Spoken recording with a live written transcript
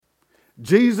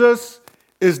Jesus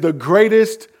is the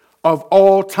greatest of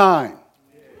all time.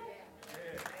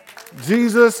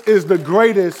 Jesus is the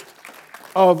greatest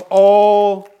of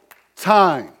all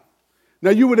time.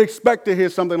 Now, you would expect to hear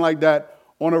something like that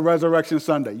on a Resurrection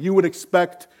Sunday. You would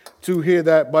expect to hear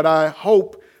that, but I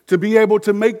hope to be able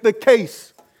to make the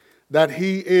case that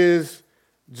he is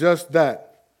just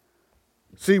that.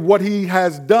 See, what he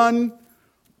has done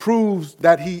proves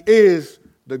that he is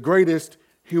the greatest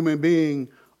human being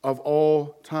of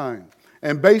all time.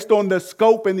 And based on the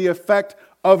scope and the effect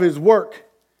of his work,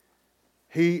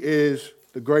 he is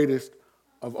the greatest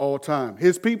of all time.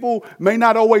 His people may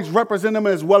not always represent him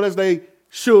as well as they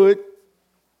should.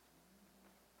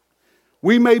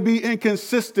 We may be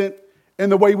inconsistent in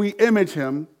the way we image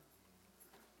him,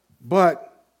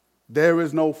 but there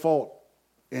is no fault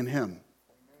in him.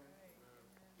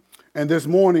 And this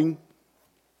morning,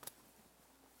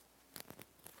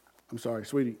 I'm sorry,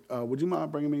 sweetie, would you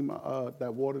mind bringing me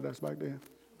that water that's back there?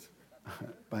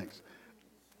 Thanks.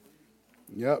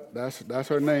 Yep, that's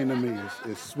her name to me.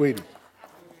 It's Sweetie.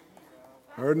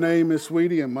 Her name is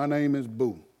Sweetie, and my name is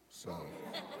Boo. So,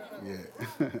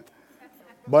 yeah.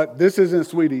 But this isn't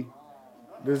Sweetie.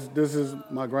 This is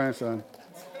my grandson.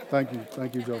 Thank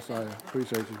you, Josiah.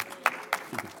 Appreciate you.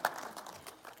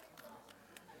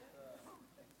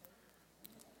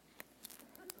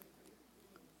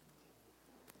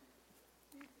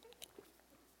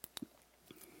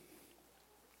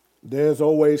 There's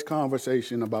always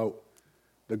conversation about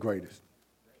the greatest.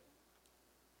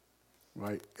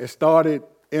 Right? It started,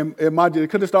 it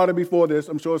could have started before this.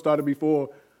 I'm sure it started before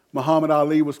Muhammad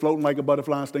Ali was floating like a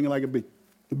butterfly and stinging like a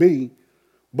bee.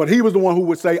 But he was the one who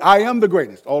would say, I am the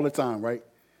greatest all the time, right?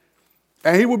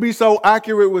 And he would be so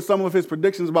accurate with some of his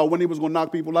predictions about when he was going to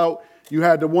knock people out. You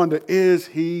had to wonder, is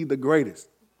he the greatest?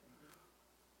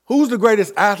 Who's the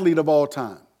greatest athlete of all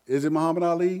time? Is it Muhammad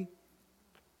Ali?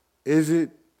 Is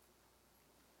it?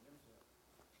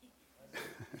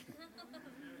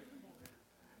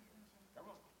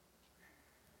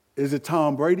 Is it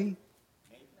Tom Brady?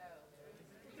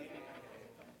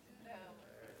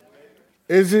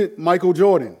 Is it Michael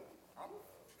Jordan?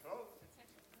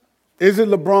 Is it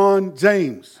LeBron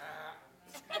James?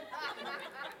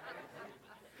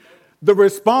 The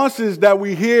responses that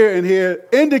we hear in here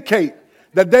indicate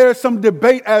that there is some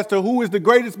debate as to who is the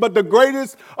greatest, but the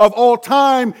greatest of all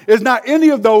time is not any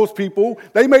of those people.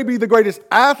 They may be the greatest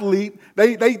athlete.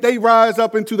 They rise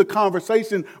up into the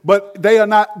conversation, but they are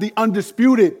not the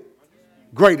undisputed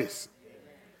greatest.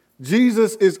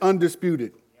 Jesus is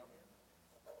undisputed.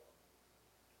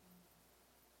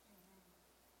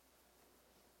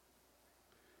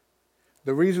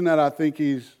 The reason that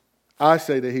I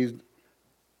say that he's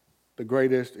the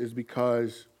greatest is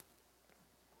because,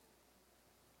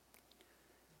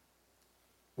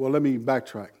 well, let me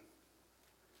backtrack.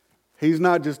 He's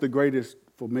not just the greatest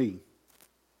for me.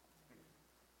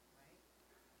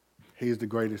 He's the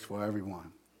greatest for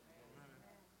everyone.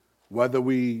 Whether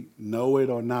we know it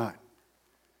or not,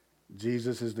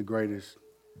 Jesus is the greatest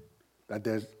that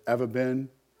there's ever been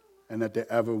and that there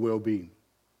ever will be.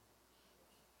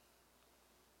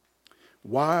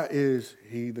 Why is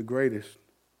he the greatest?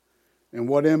 And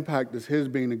what impact does his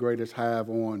being the greatest have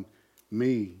on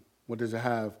me? What does it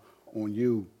have on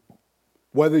you?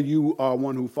 Whether you are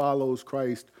one who follows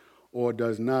Christ or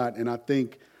does not. And I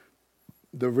think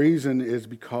the reason is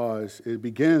because it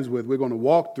begins with, we're going to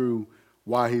walk through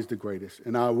why he's the greatest.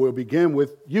 And I will begin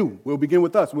with you. We'll begin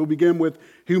with us. We'll begin with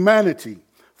humanity.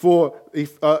 For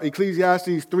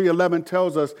Ecclesiastes 3:11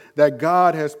 tells us that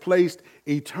God has placed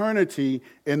eternity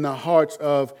in the hearts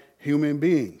of human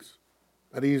beings.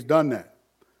 That he's done that.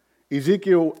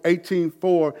 Ezekiel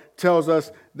 18:4 tells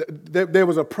us that there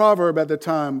was a proverb at the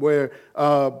time where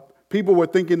people were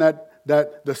thinking that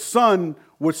the son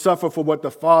would suffer for what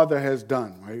the father has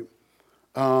done, right?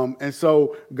 And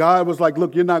so God was like,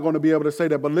 look, you're not going to be able to say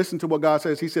that. But listen to what God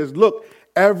says. He says, look,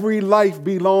 every life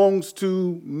belongs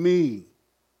to me.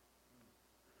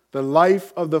 The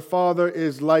life of the Father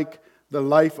is like the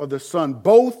life of the Son.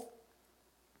 Both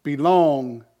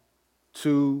belong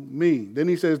to me. Then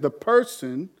he says the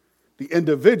person, the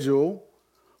individual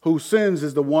who sins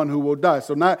is the one who will die.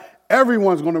 So not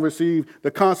everyone's going to receive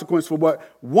the consequence for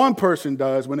what one person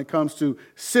does when it comes to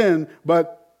sin.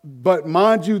 But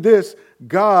mind you this,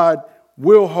 God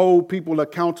will hold people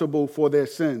accountable for their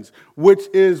sins, which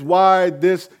is why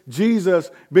this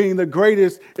Jesus being the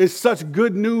greatest is such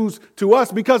good news to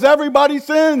us, because everybody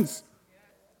sins.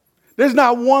 There's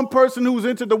not one person who's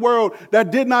entered the world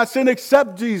that did not sin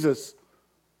except Jesus.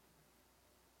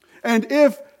 And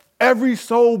if every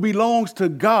soul belongs to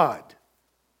God,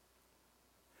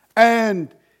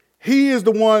 and he is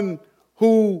the one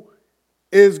who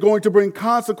is going to bring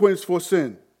consequence for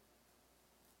sin,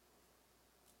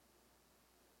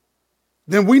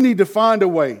 then we need to find a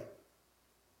way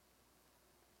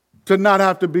to not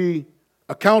have to be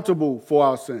accountable for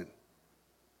our sin.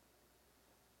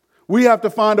 We have to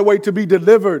find a way to be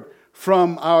delivered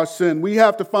from our sin. We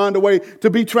have to find a way to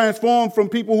be transformed from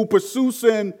people who pursue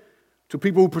sin to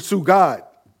people who pursue God.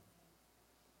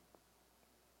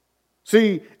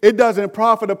 See, it doesn't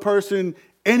profit a person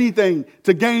anything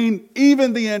to gain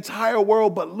even the entire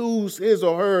world but lose his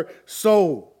or her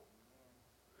soul.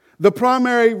 The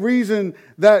primary reason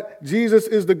that Jesus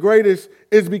is the greatest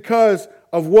is because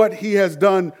of what he has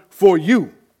done for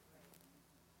you.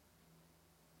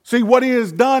 See, what he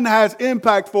has done has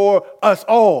impact for us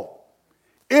all.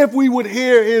 If we would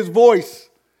hear his voice,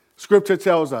 Scripture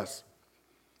tells us,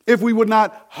 if we would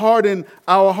not harden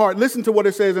our heart. Listen to what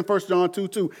it says in 1 John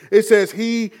 2:2. It says,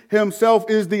 he himself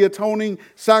is the atoning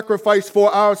sacrifice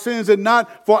for our sins, and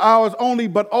not for ours only,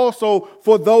 but also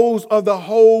for those of the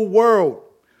whole world.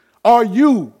 Are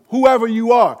you, whoever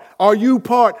you are you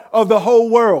part of the whole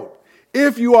world?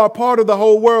 If you are part of the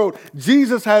whole world,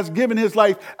 Jesus has given his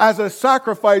life as a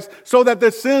sacrifice so that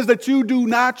the sins that you do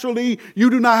naturally, you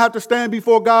do not have to stand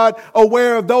before God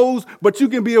aware of those, but you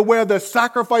can be aware of the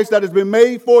sacrifice that has been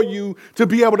made for you to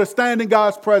be able to stand in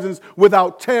God's presence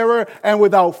without terror and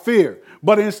without fear.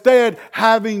 But instead,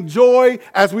 having joy,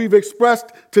 as we've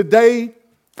expressed today,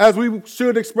 as we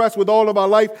should express with all of our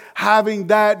life, having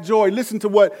that joy. Listen to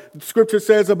what Scripture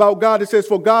says about God. It says,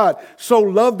 for God so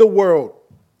loved the world.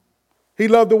 He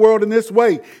loved the world in this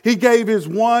way. He gave his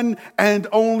one and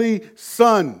only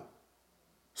Son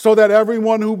so that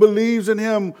everyone who believes in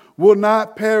him will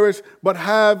not perish but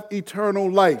have eternal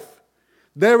life.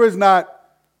 There's not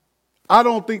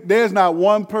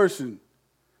one person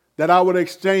that I would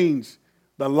exchange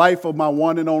the life of my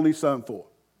one and only Son for.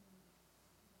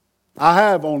 I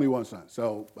have only one son,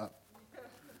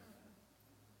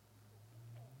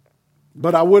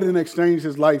 but I wouldn't exchange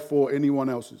his life for anyone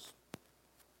else's.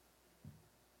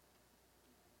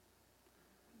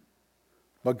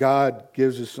 But God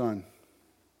gives his Son.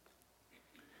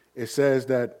 It says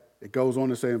that, it goes on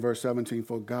to say in verse 17,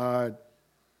 for God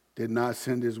did not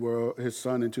send his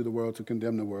Son into the world to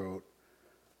condemn the world,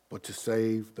 but to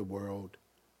save the world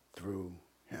through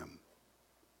him.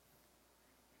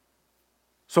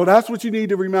 So that's what you need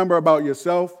to remember about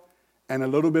yourself, and a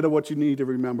little bit of what you need to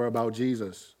remember about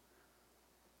Jesus.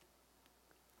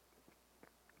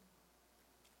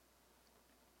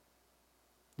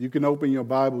 You can open your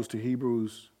Bibles to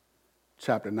Hebrews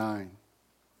chapter 9.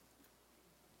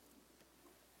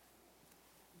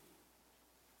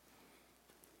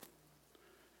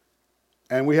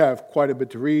 And we have quite a bit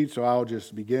to read, so I'll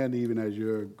just begin even as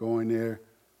you're going there.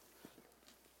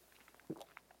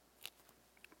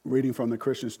 Reading from the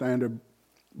Christian Standard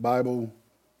Bible.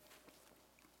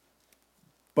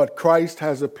 But Christ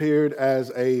has appeared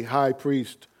as a high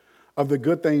priest of the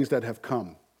good things that have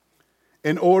come,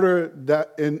 in order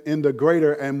that in the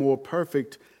greater and more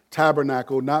perfect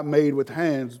tabernacle, not made with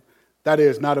hands, that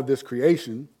is, not of this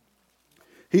creation,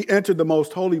 he entered the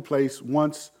most holy place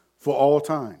once for all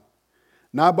time,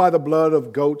 not by the blood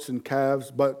of goats and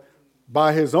calves, but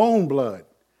by his own blood,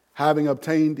 having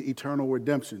obtained eternal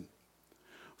redemption.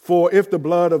 For if the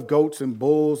blood of goats and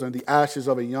bulls and the ashes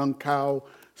of a young cow,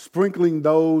 sprinkling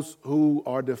those who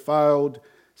are defiled,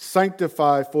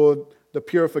 sanctify for the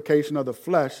purification of the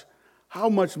flesh, how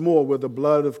much more will the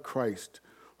blood of Christ,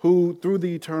 who through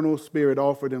the eternal Spirit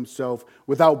offered himself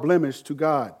without blemish to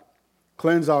God,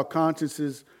 cleanse our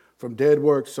consciences from dead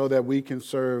works so that we can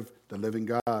serve the living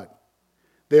God?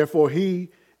 Therefore, he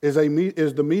is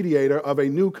the mediator of a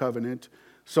new covenant,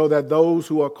 so that those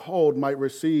who are called might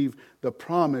receive the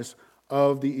promise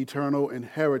of the eternal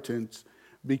inheritance,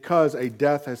 because a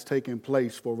death has taken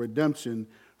place for redemption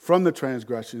from the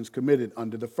transgressions committed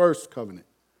under the first covenant.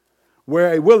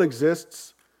 Where a will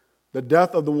exists, the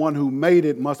death of the one who made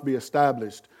it must be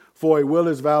established. For a will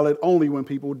is valid only when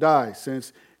people die,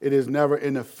 since it is never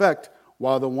in effect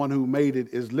while the one who made it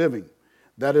is living.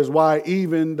 That is why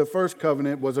even the first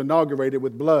covenant was inaugurated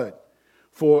with blood.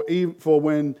 For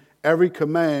when every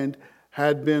command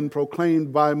had been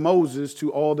proclaimed by Moses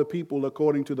to all the people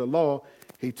according to the law,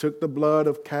 he took the blood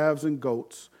of calves and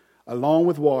goats, along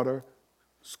with water,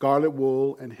 scarlet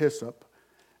wool, and hyssop,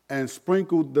 and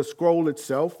sprinkled the scroll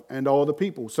itself and all the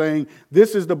people, saying,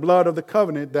 this is the blood of the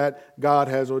covenant that God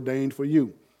has ordained for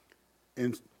you.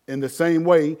 In the same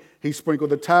way, he sprinkled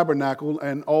the tabernacle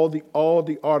and all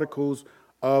the articles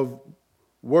of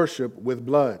worship with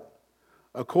blood.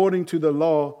 According to the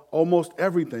law, almost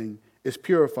everything is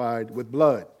purified with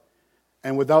blood.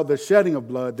 and without the shedding of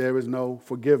blood, there is no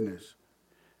forgiveness.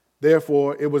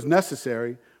 Therefore, it was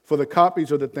necessary for the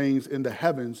copies of the things in the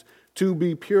heavens to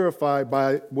be purified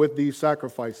with these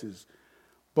sacrifices,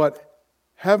 but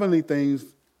the heavenly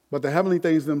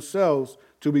things themselves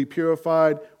to be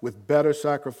purified with better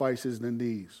sacrifices than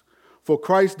these. For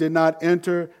Christ did not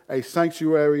enter a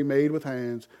sanctuary made with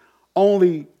hands,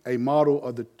 only a model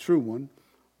of the true one,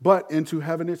 but into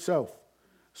heaven itself,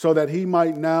 so that he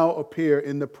might now appear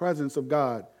in the presence of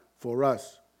God for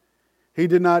us. He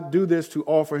did not do this to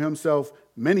offer himself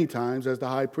many times, as the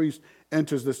high priest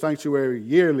enters the sanctuary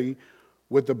yearly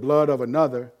with the blood of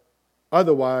another.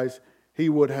 Otherwise, he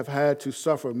would have had to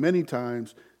suffer many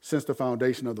times since the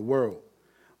foundation of the world.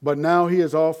 But now he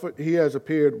has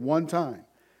appeared one time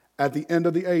at the end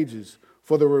of the ages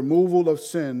for the removal of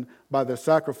sin by the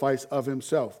sacrifice of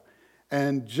himself.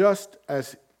 And just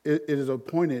as it is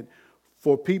appointed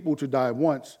for people to die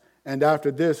once, and after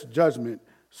this judgment,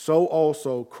 so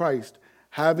also Christ,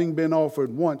 having been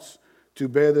offered once to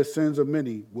bear the sins of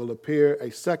many, will appear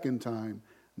a second time,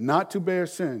 not to bear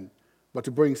sin, but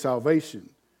to bring salvation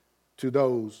to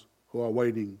those who are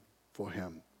waiting for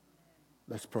him.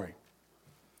 Let's pray.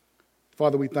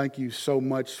 Father, we thank you so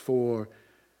much for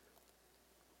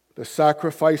the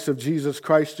sacrifice of Jesus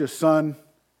Christ, your Son.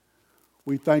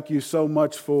 We thank you so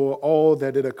much for all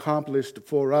that it accomplished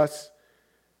for us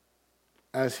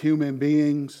as human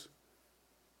beings.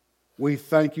 We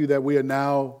thank you that we are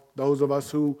now, those of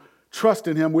us who trust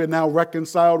in him, we're now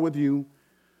reconciled with you.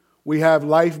 We have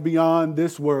life beyond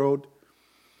this world.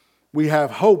 We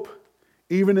have hope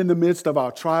even in the midst of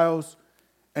our trials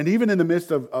and even in the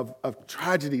midst of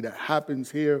tragedy that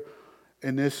happens here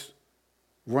in this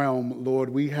realm, Lord.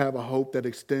 We have a hope that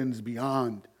extends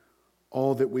beyond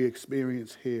all that we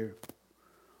experience here.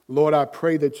 Lord, I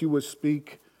pray that you would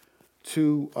speak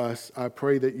to us. I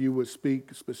pray that you would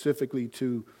speak specifically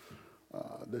to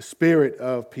the spirit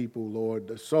of people, Lord,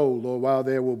 the soul. Lord, while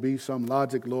there will be some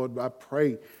logic, Lord, I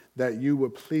pray that you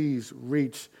would please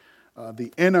reach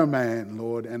the inner man,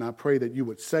 Lord, and I pray that you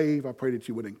would save. I pray that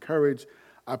you would encourage.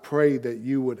 I pray that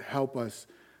you would help us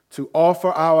to offer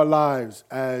our lives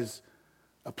as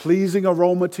a pleasing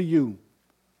aroma to you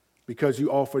because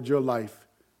you offered your life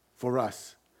for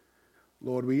us.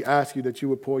 Lord, we ask you that you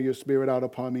would pour your spirit out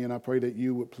upon me, and I pray that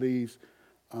you would please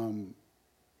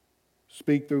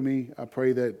speak through me. I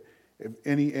pray that if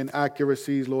any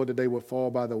inaccuracies, Lord, that they would fall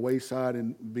by the wayside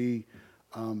and be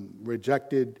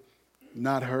rejected,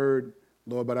 not heard,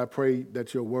 Lord, but I pray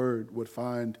that your word would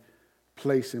find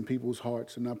place in people's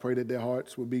hearts, and I pray that their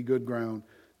hearts would be good ground,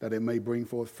 that it may bring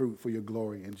forth fruit for your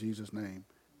glory. In Jesus' name,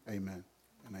 amen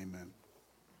and amen.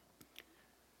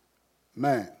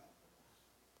 Man,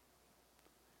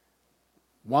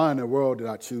 why in the world did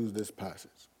I choose this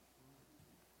passage?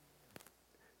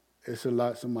 It's a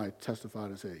lot. Somebody testified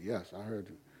and said, yes, I heard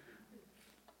you.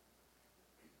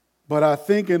 But I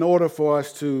think in order for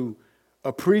us to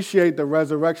appreciate the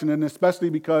resurrection, and especially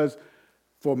because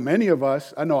for many of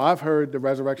us, I know I've heard the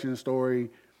resurrection story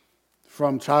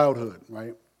from childhood,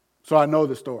 right? So I know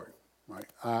the story, right?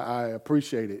 I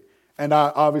appreciate it, and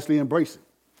I obviously embrace it.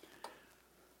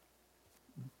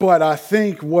 But I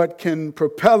think what can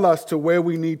propel us to where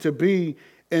we need to be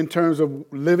in terms of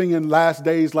living in last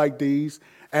days like these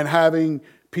and having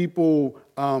people,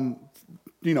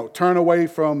 turn away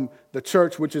from the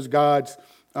church, which is God's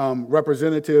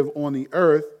representative on the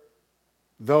earth,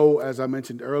 though, as I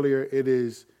mentioned earlier, it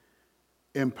is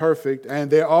imperfect and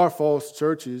there are false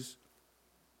churches.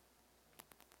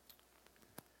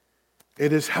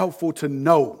 It is helpful to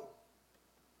know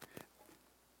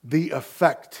the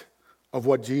effect of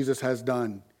what Jesus has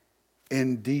done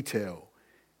in detail.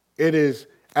 It is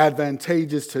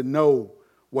advantageous to know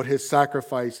what his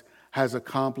sacrifice has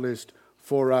accomplished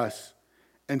for us.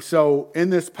 And so in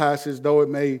this passage, though it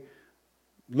may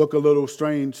look a little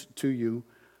strange to you,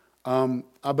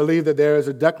 I believe that there is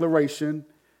a declaration,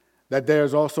 that there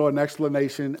is also an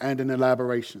explanation and an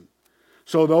elaboration.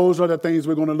 So those are the things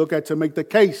we're going to look at to make the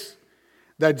case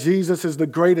that Jesus is the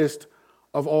greatest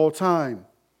of all time.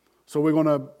 So we're going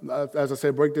to, as I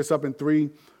said, break this up in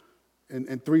three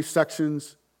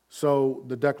sections. So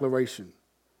the declaration,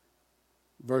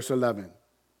 verse 11,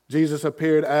 Jesus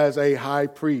appeared as a high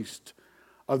priest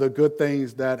of the good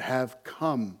things that have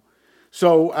come.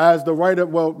 So as the writer,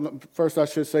 well, first I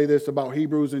should say this about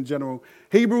Hebrews in general.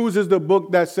 Hebrews is the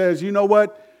book that says, you know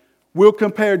what? We'll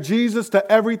compare Jesus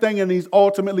to everything and he's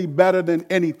ultimately better than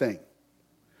anything.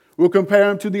 We'll compare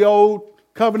him to the old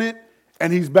covenant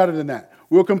and he's better than that.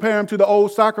 We'll compare him to the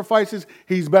old sacrifices.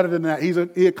 He's better than that.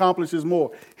 He accomplishes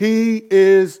more. He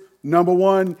is number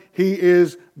one. He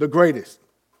is the greatest.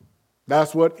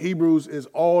 That's what Hebrews is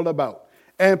all about.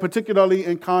 And particularly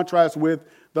in contrast with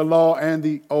the law and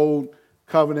the Old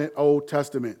Covenant, Old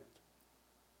Testament.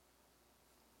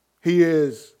 He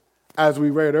is, as we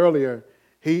read earlier,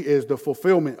 he is the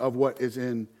fulfillment of what is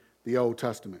in the Old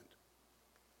Testament.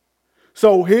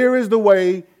 So here is the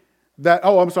way that,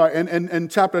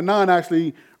 and chapter 9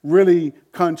 actually really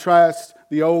contrasts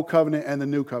the Old Covenant and the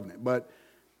New Covenant. But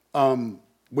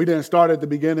we didn't start at the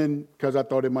beginning because I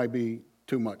thought it might be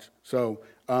too much. So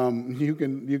you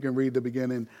can read the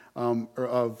beginning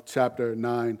of chapter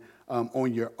 9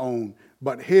 on your own.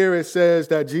 But here it says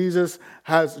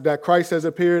that Christ has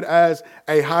appeared as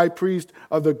a high priest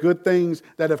of the good things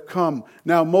that have come.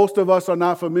 Now, most of us are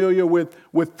not familiar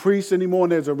with priests anymore,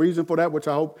 and there's a reason for that, which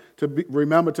I hope to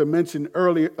remember to mention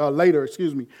later.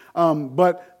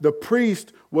 But the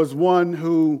priest was one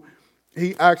who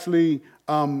he actually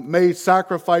made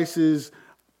sacrifices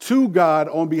to God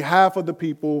on behalf of the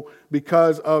people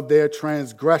because of their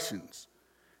transgressions.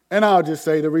 And I'll just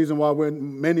say the reason why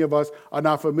many of us are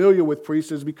not familiar with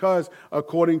priests is because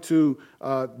according to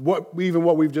what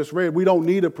we've just read, we don't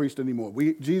need a priest anymore.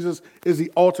 Jesus is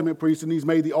the ultimate priest, and he's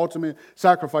made the ultimate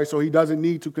sacrifice, so he doesn't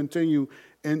need to continue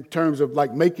in terms of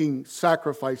like making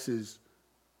sacrifices.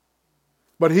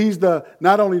 But he's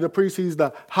not only the priest, he's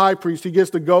the high priest. He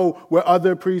gets to go where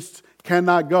other priests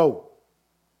cannot go.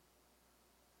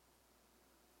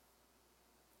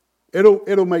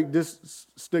 It'll make this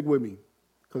stick with me,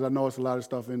 because I know it's a lot of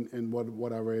stuff in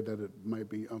what I read that it might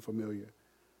be unfamiliar.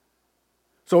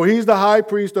 So he's the high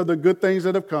priest of the good things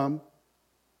that have come.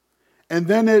 And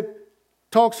then it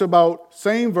talks about,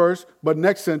 same verse, but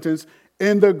next sentence,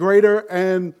 in the greater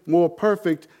and more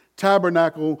perfect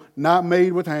tabernacle not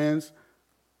made with hands,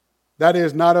 that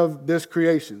is not of this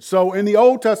creation. So in the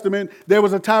Old Testament, there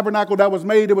was a tabernacle that was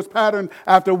made. It was patterned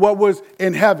after what was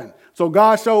in heaven. So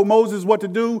God showed Moses what to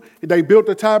do. They built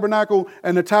the tabernacle,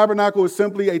 and the tabernacle is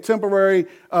simply a temporary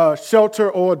shelter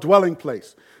or dwelling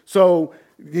place. So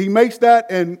he makes that,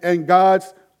 and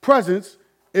God's presence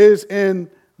is in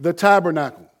the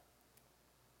tabernacle.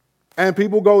 And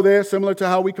people go there, similar to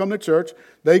how we come to church.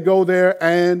 They go there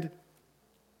and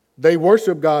they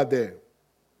worship God there.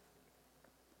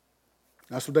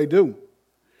 That's what they do.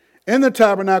 In the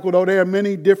tabernacle, though, there are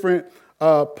many different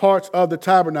parts of the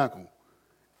tabernacle.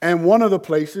 And one of the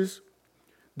places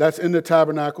that's in the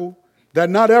tabernacle that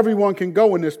not everyone can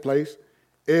go in this place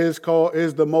is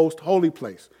the most holy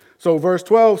place. So verse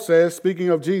 12 says, speaking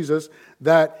of Jesus,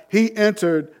 that he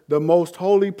entered the most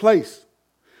holy place.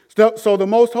 So the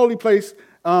most holy place,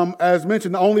 as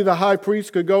mentioned, only the high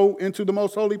priest could go into the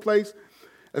most holy place.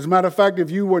 As a matter of fact,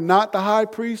 if you were not the high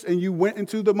priest and you went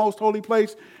into the most holy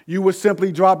place, you would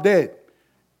simply drop dead.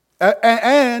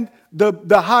 And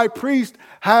the high priest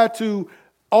had to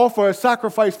offer a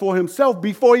sacrifice for himself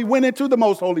before he went into the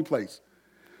most holy place.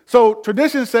 So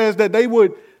tradition says that they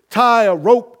would tie a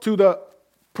rope to the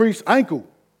priest's ankle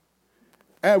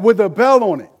and with a bell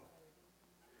on it.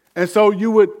 And so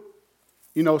you would,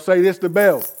 say this the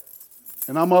bell.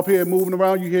 And I'm up here moving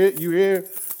around. You hear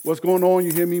what's going on.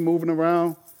 You hear me moving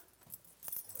around.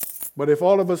 But if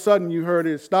all of a sudden you heard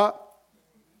it stop,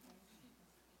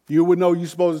 you would know you're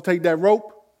supposed to take that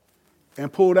rope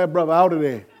and pull that brother out of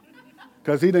there,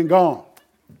 because he done gone.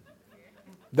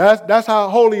 That's how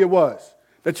holy it was.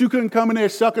 That you couldn't come in there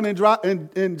shucking and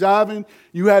jiving.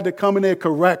 You had to come in there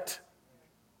correct.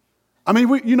 I mean,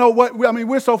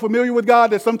 we're so familiar with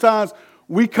God that sometimes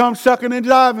we come shucking and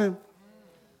jiving.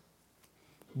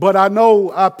 But I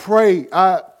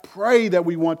pray that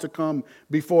we want to come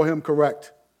before him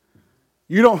correct.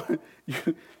 I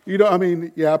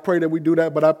pray that we do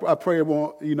that, but I pray it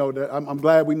won't, that I'm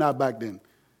glad we're not back then.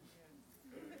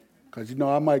 Because,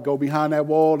 I might go behind that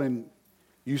wall and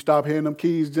you stop hearing them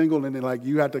keys jingle and then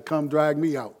you have to come drag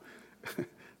me out.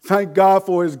 Thank God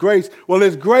for his grace. Well,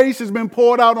 his grace has been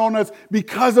poured out on us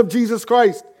because of Jesus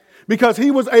Christ. Because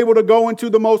he was able to go into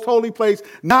the most holy place,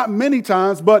 not many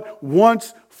times, but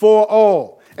once for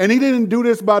all. And he didn't do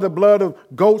this by the blood of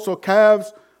goats or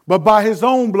calves, but by his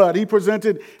own blood.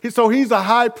 So he's a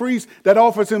high priest that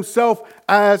offers himself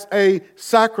as a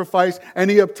sacrifice, and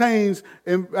he obtains,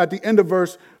 at the end of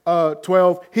verse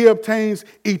 12, he obtains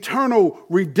eternal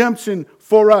redemption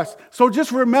for us. So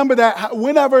just remember that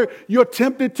whenever you're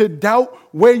tempted to doubt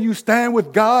where you stand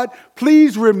with God,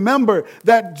 please remember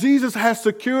that Jesus has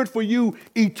secured for you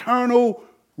eternal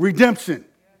redemption.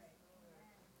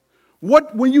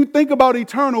 When you think about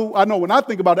eternal, I know when I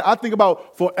think about it, I think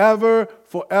about forever,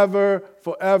 forever,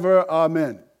 forever,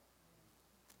 amen.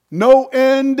 No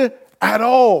end at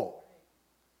all.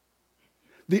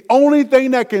 The only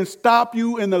thing that can stop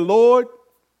you in the Lord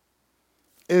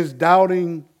is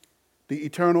doubting the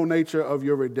eternal nature of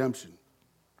your redemption.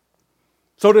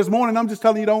 So this morning, I'm just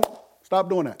telling you, don't stop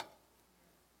doing that.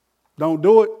 Don't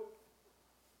do it.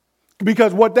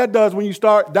 Because what that does when you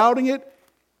start doubting it,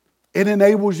 it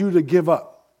enables you to give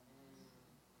up.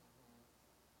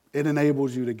 It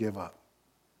enables you to give up.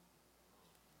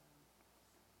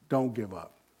 Don't give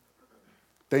up.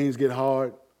 Things get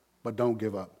hard, but don't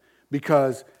give up.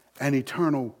 Because an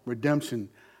eternal redemption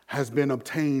has been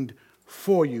obtained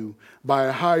for you by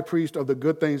a high priest of the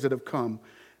good things that have come,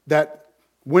 that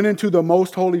went into the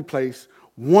most holy place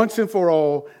once and for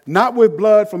all, not with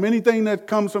blood from anything that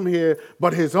comes from here,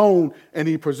 but his own, and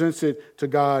he presents it to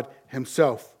God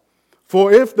himself.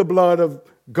 For if the blood of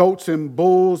goats and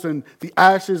bulls and the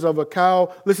ashes of a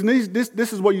cow, listen,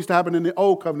 this is what used to happen in the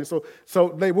old covenant.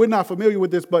 So we're not familiar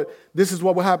with this, but this is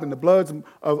what would happen. The bloods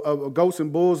of goats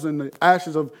and bulls and the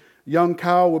ashes of young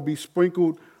cow would be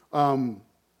sprinkled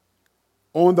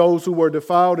on those who were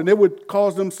defiled, and it would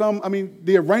cause them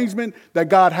the arrangement that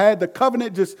God had, the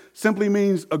covenant just simply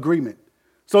means agreement.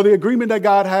 So the agreement that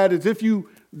God had is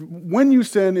when you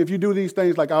sin, if you do these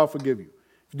things, like I'll forgive you.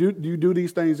 If you do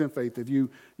these things in faith, if you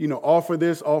offer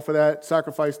this, offer that,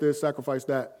 sacrifice this, sacrifice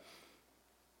that,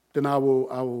 then I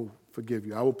will forgive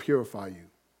you. I will purify you.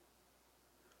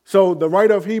 So the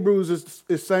writer of Hebrews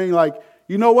is saying, like,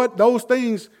 you know what? Those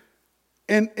things,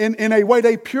 in a way,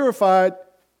 they purified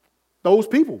those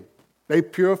people. They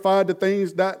purified the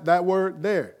things that were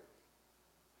there.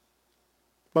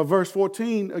 But verse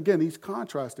 14, again, he's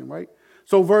contrasting, right?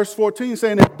 So verse 14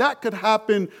 saying that could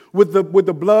happen with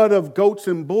the blood of goats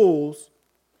and bulls.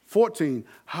 14,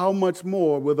 how much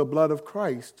more will the blood of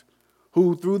Christ,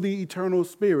 who through the eternal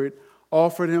Spirit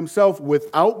offered himself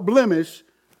without blemish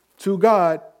to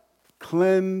God,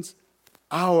 cleanse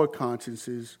our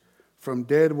consciences from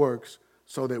dead works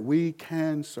so that we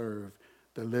can serve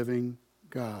the living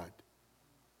God.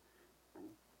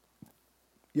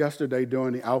 Yesterday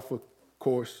during the Alpha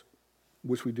course,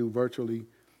 which we do virtually,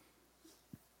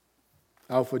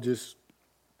 Alpha just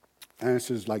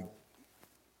answers like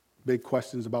big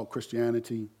questions about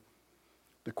Christianity.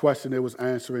 The question it was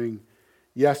answering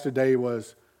yesterday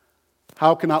was,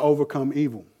 how can I overcome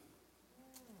evil?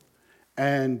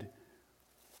 And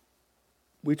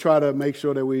we try to make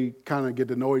sure that we kind of get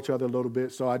to know each other a little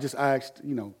bit. So I just asked,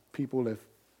 people if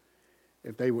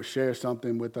they would share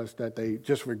something with us that they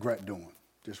just regret doing.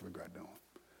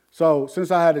 So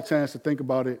since I had a chance to think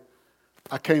about it,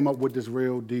 I came up with this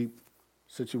real deep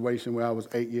situation where I was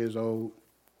 8 years old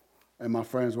and my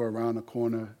friends were around the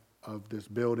corner of this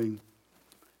building,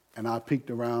 and I peeked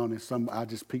around I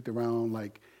just peeked around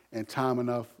like in time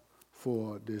enough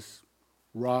for this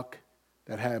rock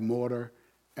that had mortar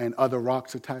and other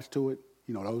rocks attached to it,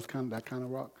 that kind of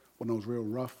rock, one of those real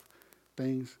rough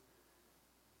things,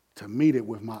 to meet it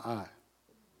with my eye.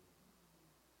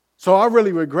 So I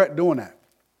really regret doing that.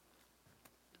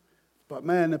 But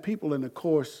man, the people in the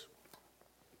course,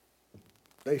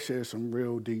 they shared some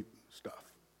real deep stuff.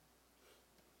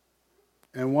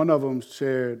 And one of them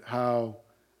shared how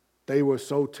they were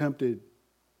so tempted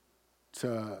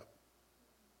to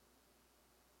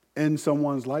end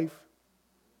someone's life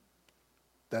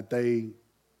that they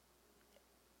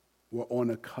were on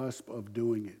the cusp of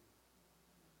doing it.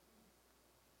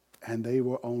 And they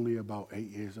were only about 8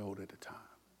 years old at the time.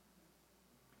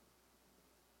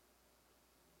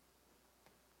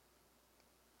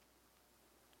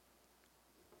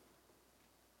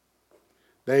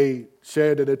 They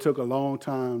shared that it took a long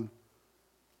time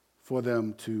for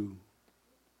them to,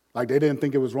 they didn't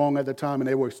think it was wrong at the time, and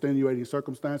they were extenuating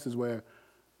circumstances where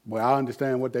I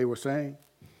understand what they were saying.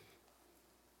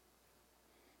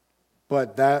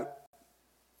 But that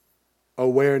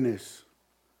awareness,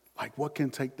 what can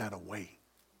take that away?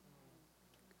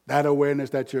 That awareness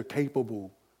that you're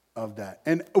capable of that.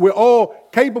 And we're all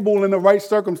capable in the right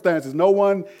circumstances. No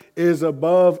one is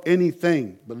above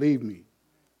anything, believe me.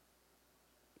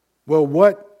 Well,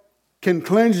 what can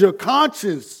cleanse your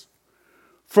conscience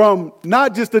from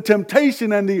not just the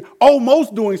temptation and the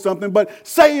almost doing something, but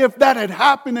say if that had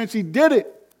happened and she did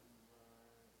it,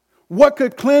 what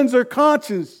could cleanse her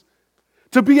conscience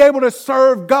to be able to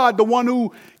serve God, the one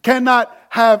who cannot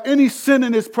have any sin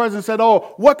in his presence at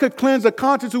all? What could cleanse a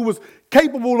conscience who was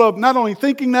capable of not only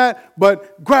thinking that,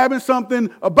 but grabbing something,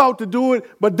 about to do it,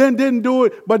 but then didn't do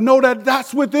it, but know that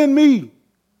that's within me?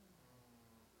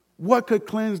 What could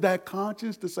cleanse that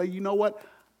conscience to say, you know what,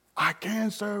 I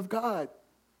can serve God?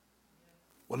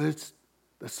 Well, it's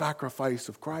the sacrifice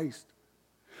of Christ.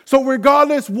 So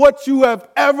regardless what you have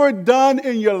ever done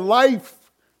in your life,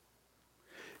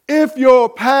 if your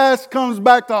past comes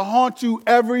back to haunt you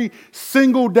every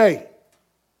single day,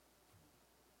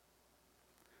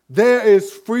 There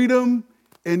is freedom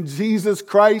in Jesus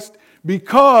Christ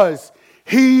because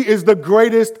he is the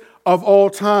greatest of all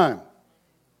time.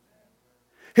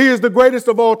 He is the greatest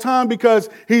of all time because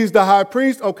he's the high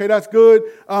priest. Okay, that's good.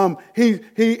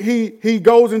 He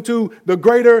goes into the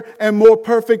greater and more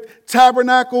perfect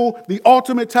tabernacle, the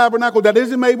ultimate tabernacle that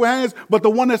isn't made with hands, but the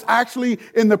one that's actually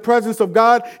in the presence of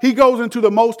God. He goes into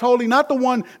the most holy, not the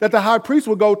one that the high priest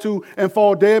would go to and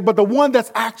fall dead, but the one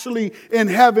that's actually in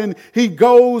heaven. He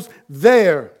goes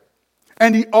there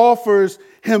and he offers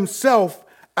himself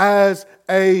as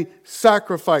a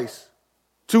sacrifice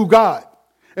to God.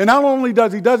 And not only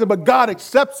does he it, but God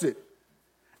accepts it.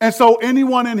 And so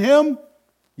anyone in him,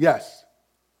 yes,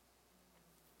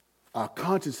 our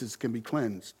consciences can be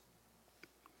cleansed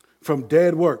from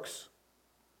dead works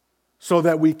so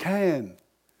that we can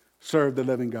serve the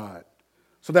living God,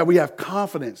 so that we have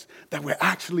confidence that we're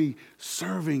actually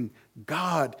serving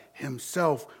God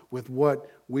himself with what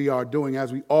we are doing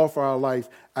as we offer our life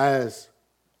as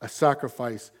a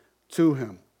sacrifice to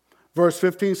him. Verse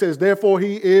 15 says, therefore,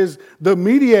 he is the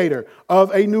mediator of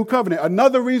a new covenant.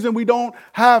 Another reason we don't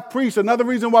have priests, another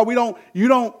reason why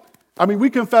we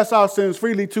confess our sins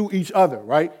freely to each other,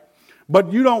 right? But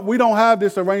we don't have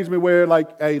this arrangement where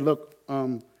like, hey, look,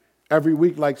 every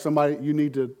week, like somebody, you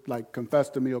need to like confess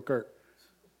to me or Kurt.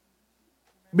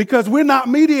 Because we're not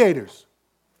mediators.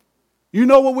 You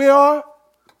know what we are?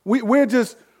 We're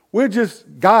just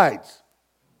guides.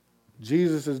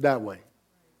 Jesus is that way.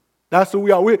 That's who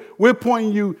we are. We're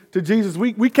pointing you to Jesus.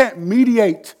 We can't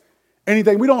mediate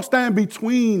anything. We don't stand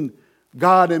between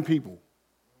God and people.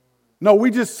 No,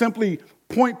 we just simply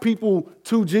point people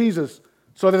to Jesus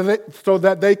so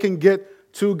that they can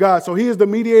get to God. So he is the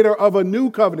mediator of a new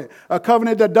covenant, a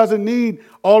covenant that doesn't need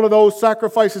all of those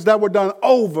sacrifices that were done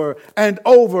over and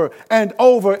over and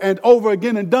over and over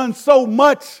again and done so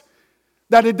much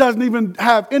that it doesn't even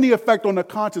have any effect on the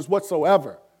conscience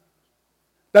whatsoever.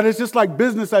 That it's just like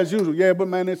business as usual. Yeah, but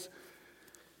man, it's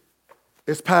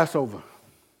Passover.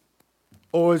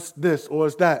 Or it's this, or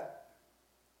it's that.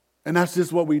 And that's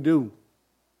just what we do.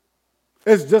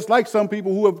 It's just like some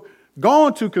people who have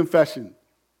gone to confession.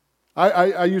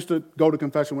 I used to go to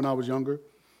confession when I was younger.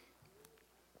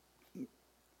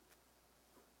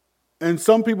 And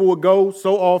some people would go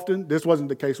so often. This wasn't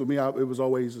the case with me. It was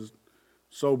always a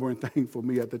sobering thing for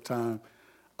me at the time.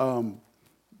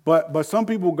 But some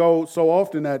people go so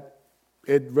often that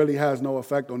it really has no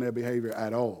effect on their behavior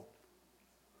at all.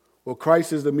 Well,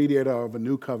 Christ is the mediator of a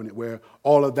new covenant where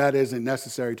all of that isn't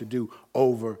necessary to do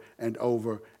over and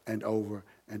over and over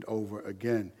and over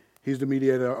again. He's the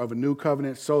mediator of a new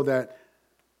covenant so that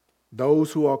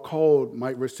those who are called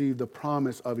might receive the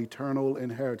promise of eternal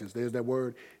inheritance. There's that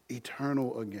word,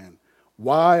 eternal, again.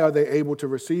 Why are they able to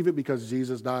receive it? Because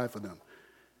Jesus died for them.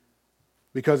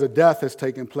 Because a death has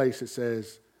taken place, it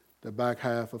says, the back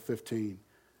half of 15,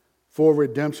 for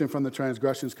redemption from the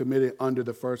transgressions committed under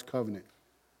the first covenant.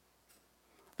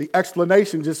 The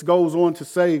explanation just goes on to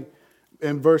say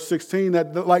in verse 16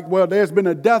 that there's been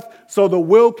a death so the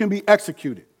will can be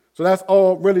executed. So that's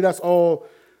all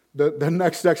the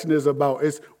next section is about.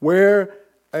 It's where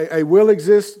a will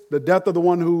exists, the death of the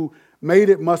one who made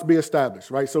it must be established,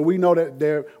 right? So we know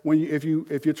that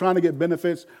if you're trying to get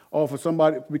benefits off of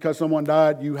somebody because someone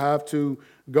died, you have to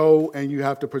go and you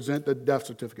have to present the death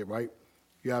certificate, right?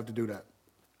 You have to do that.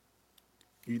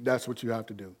 That's what you have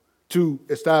to do to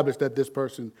establish that this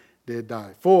person did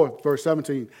die. 4, verse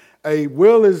 17, a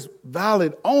will is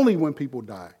valid only when people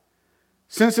die,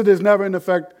 since it is never in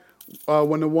effect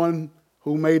when the one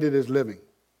who made it is living.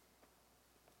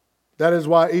 That is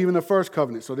why even the first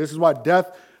covenant. So this is why death,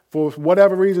 for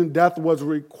whatever reason, death was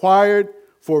required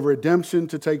for redemption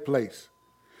to take place.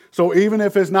 So even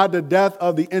if it's not the death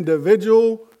of the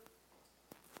individual,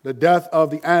 the death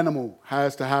of the animal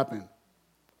has to happen.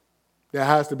 There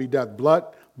has to be death.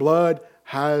 Blood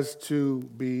has to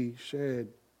be shed.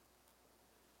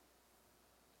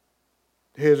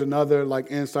 Here's another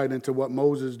insight into what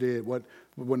Moses did.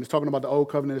 When it's talking about the old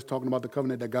covenant, it's talking about the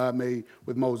covenant that God made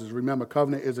with Moses. Remember,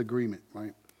 covenant is agreement,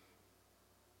 right?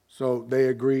 So they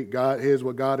agreed. Here's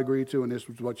what God agreed to, and this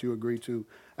is what you agree to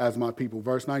as my people.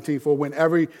 Verse 19, for when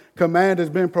every command has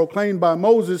been proclaimed by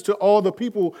Moses to all the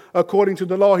people according to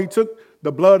the law, he took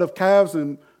the blood of calves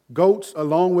and goats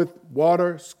along with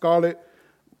water, scarlet,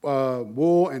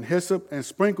 wool, and hyssop, and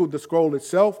sprinkled the scroll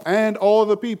itself and all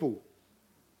the people.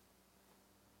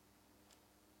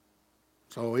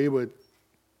 So he would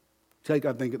take,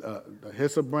 I think, the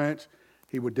hyssop branch,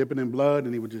 he would dip it in blood,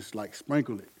 and he would just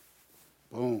sprinkle it.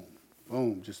 Boom,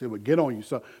 boom, just it would get on you.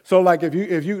 So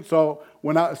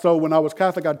when I was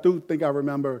Catholic, I do think I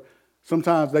remember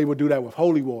sometimes they would do that with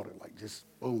holy water, just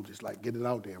Boom, just like get it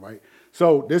out there, right?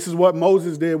 So this is what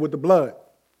Moses did with the blood.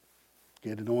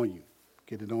 Get it on you.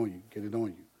 Get it on you. Get it on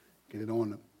you. Get it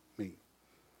on me.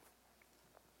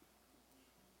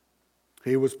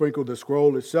 He would sprinkle the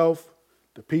scroll itself,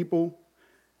 the people,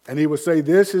 and he would say,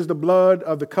 this is the blood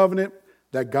of the covenant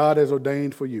that God has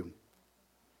ordained for you.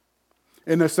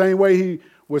 In the same way, he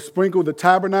would sprinkle the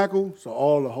tabernacle,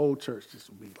 so the whole church just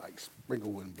would be like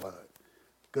sprinkled in blood.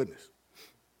 Goodness.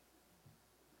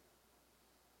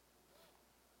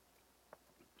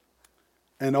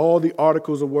 And all the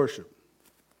articles of worship,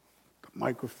 the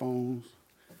microphones,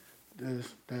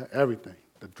 this, that, everything,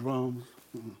 the drums,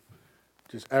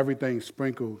 just everything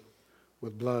sprinkled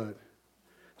with blood.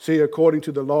 See, according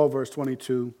to the law, verse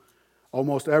 22,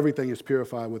 almost everything is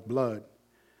purified with blood.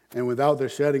 And without the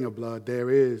shedding of blood,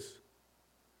 there is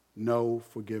no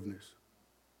forgiveness.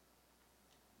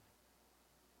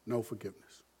 No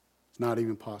forgiveness. It's not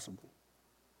even possible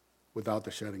without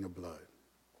the shedding of blood.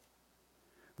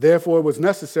 Therefore, it was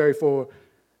necessary for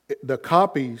the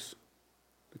copies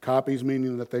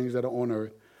meaning the things that are on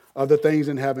earth, of the things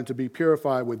in heaven to be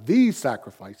purified with these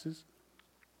sacrifices,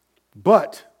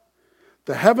 but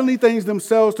the heavenly things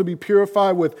themselves to be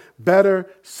purified with better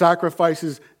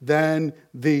sacrifices than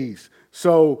these.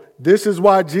 So this is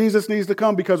why Jesus needs to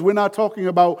come, because we're not talking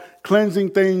about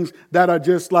cleansing things that are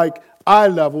just like eye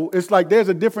level. It's like there's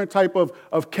a different type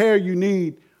of care you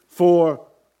need for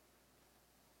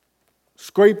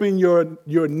scraping your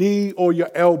knee or your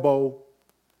elbow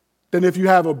than if you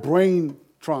have a brain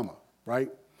trauma, right?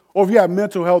 Or if you have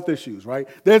mental health issues, right?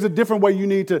 There's a different way you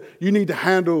need to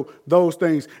handle those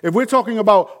things. If we're talking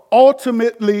about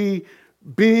ultimately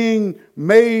being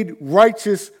made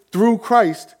righteous through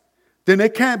Christ, then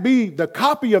it can't be the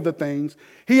copy of the things.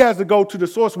 He has to go to the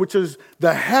source, which is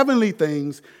the heavenly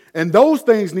things, and those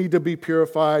things need to be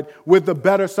purified with the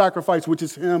better sacrifice, which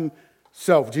is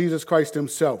himself, Jesus Christ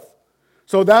himself.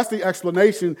 So that's the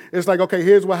explanation. It's like, okay,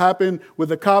 here's what happened with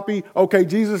the copy. Okay,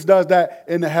 Jesus does that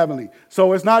in the heavenly.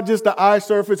 So it's not just the eye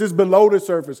surface, it's below the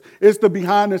surface. It's the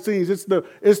behind the scenes. It's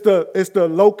the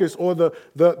locus or the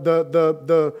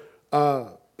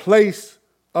place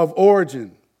of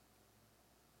origin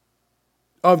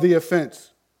of the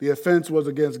offense. The offense was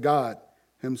against God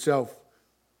himself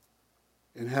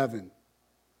in heaven.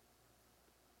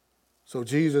 So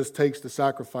Jesus takes the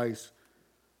sacrifice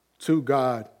to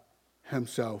God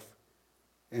himself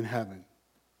in heaven.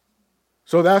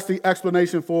 So that's the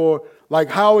explanation for, like,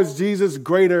 how is Jesus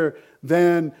greater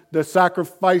than the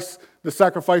sacrifices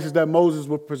that Moses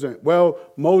would present? Well,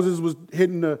 Moses was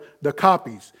hitting the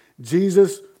copies.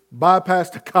 Jesus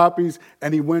bypassed the copies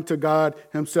and he went to God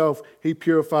himself. He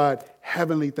purified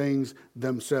heavenly things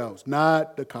themselves,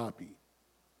 not the copy.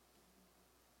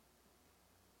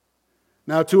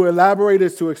 Now, to elaborate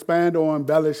is to expand or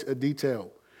embellish a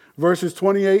detail. Verses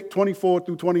 24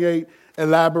 through 28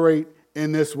 elaborate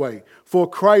in this way. For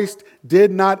Christ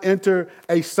did not enter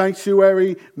a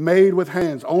sanctuary made with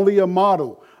hands, only a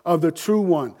model of the true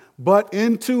one, but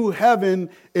into heaven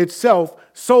itself,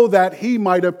 so that he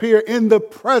might appear in the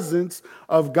presence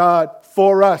of God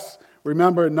for us.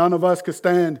 Remember, none of us could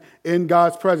stand in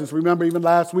God's presence. Remember, even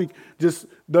last week, just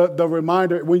the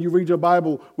reminder, when you read your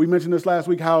Bible, we mentioned this last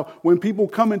week, how when people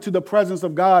come into the presence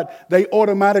of God, they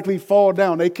automatically fall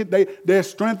down. Their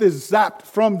strength is zapped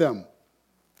from them.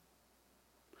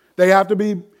 They have to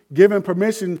be given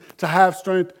permission to have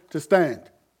strength to stand.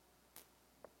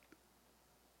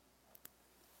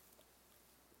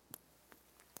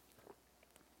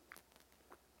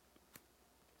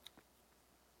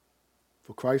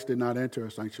 For Christ did not enter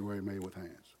a sanctuary made with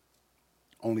hands,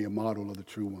 only a model of the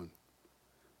true one,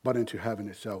 but into heaven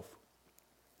itself,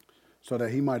 so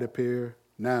that he might appear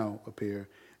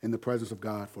in the presence of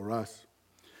God for us.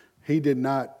 He did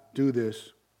not do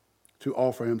this to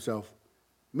offer himself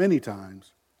many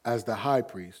times as the high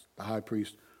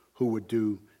priest who would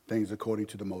do things according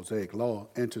to the Mosaic law,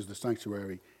 enters the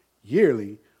sanctuary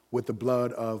yearly with the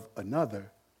blood of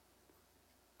another.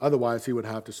 Otherwise, he would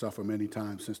have to suffer many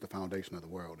times since the foundation of the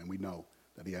world, and we know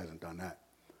that he hasn't done that.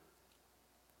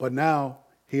 But now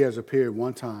he has appeared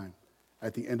one time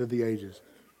at the end of the ages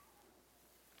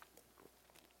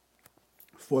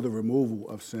for the removal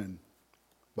of sin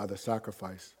by the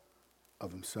sacrifice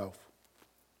of himself.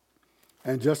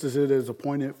 And just as it is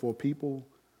appointed for people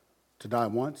to die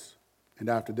once, and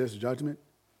after this judgment,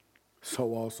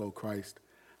 so also Christ,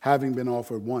 having been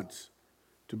offered once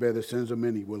to bear the sins of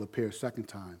many, will appear a second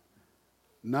time,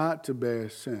 not to bear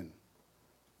sin,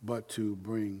 but to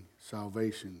bring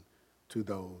salvation to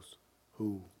those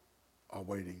who are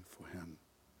waiting for him.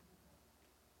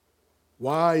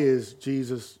 Why is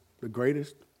Jesus the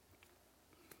greatest?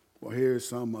 Well, here's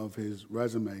some of his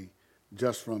resume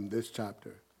just from this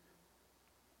chapter.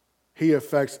 He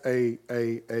affects a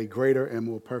greater and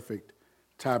more perfect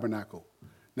tabernacle.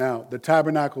 Now, the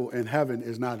tabernacle in heaven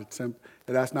is not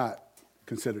that's not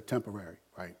considered temporary,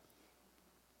 right?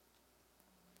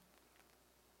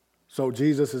 So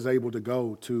Jesus is able to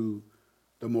go to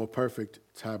the more perfect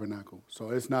tabernacle. So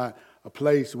it's not a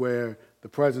place where the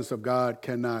presence of God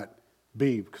cannot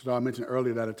be. Because I mentioned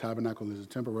earlier that a tabernacle is a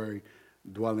temporary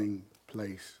dwelling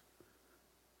place.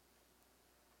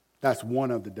 That's one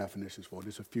of the definitions for it.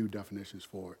 There's a few definitions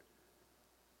for it.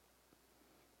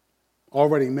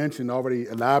 Already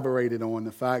elaborated on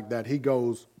the fact that he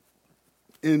goes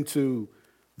into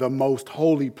the most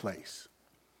holy place.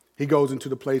 He goes into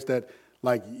the place that,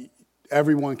 like,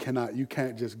 everyone you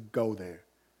can't just go there.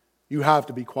 You have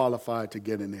to be qualified to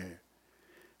get in there.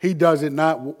 He does it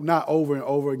not over and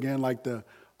over again like the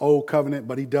old covenant,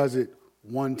 but he does it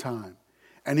one time.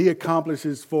 And he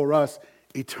accomplishes for us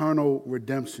eternal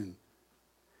redemption.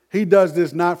 He does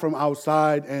this not from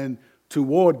outside and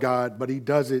toward God, but he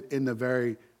does it in the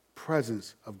very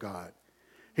presence of God.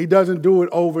 He doesn't do it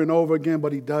over and over again,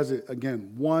 but he does it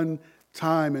again one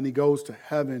time, and he goes to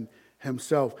heaven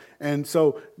himself. And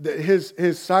so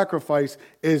his sacrifice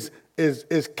is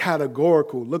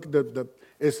categorical. Look at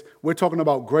we're talking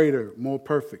about greater, more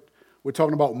perfect. We're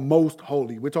talking about most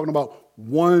holy. We're talking about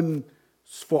one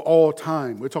for all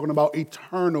time. We're talking about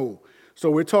eternal. So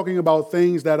we're talking about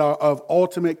things that are of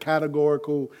ultimate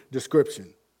categorical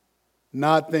description,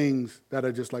 not things that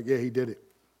are just like, yeah, he did it.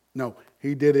 No,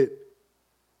 he did it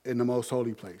in the most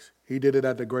holy place. He did it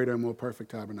at the greater and more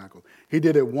perfect tabernacle. He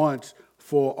did it once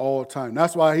for all time.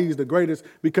 That's why he's the greatest,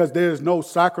 because there's no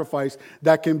sacrifice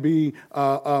that can be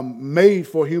made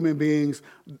for human beings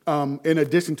in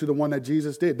addition to the one that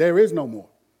Jesus did. There is no more.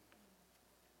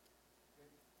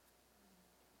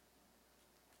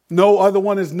 No other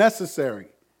one is necessary.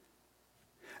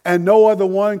 And no other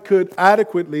one could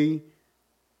adequately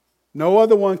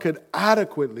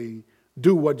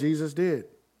do what Jesus did.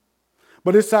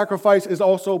 But his sacrifice is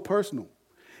also personal.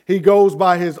 He goes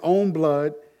by his own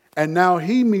blood, and now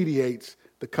he mediates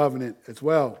the covenant as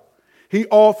well. He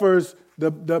offers,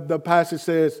 the passage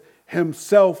says,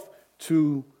 himself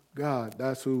to God.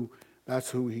 That's who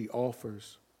he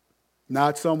offers.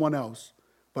 Not someone else,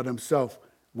 but himself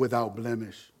without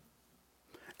blemish.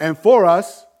 And for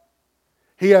us,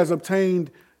 he has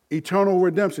obtained eternal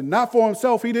redemption. Not for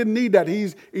himself. He didn't need that.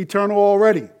 He's eternal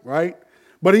already, right?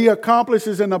 But he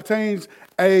accomplishes and obtains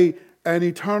an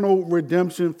eternal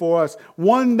redemption for us.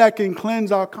 One that can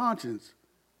cleanse our conscience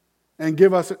and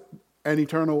give us an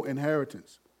eternal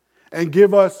inheritance. And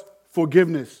give us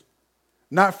forgiveness.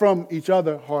 Not from each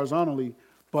other horizontally,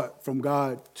 but from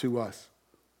God to us.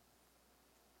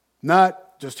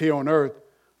 Not just here on earth,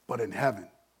 but in heaven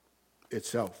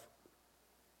itself.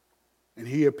 And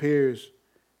he appears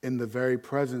in the very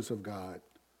presence of God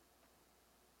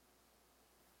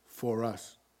for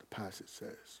us, the passage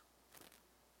says.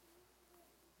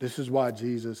 This is why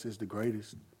Jesus is the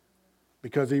greatest,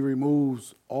 because he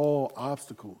removes all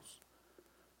obstacles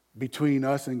between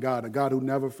us and God, a God who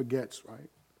never forgets, right?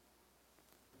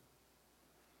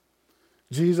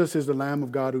 Jesus is the Lamb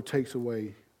of God who takes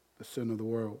away the sin of the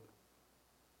world.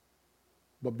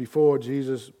 But before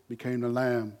Jesus became the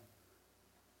Lamb,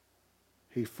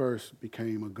 he first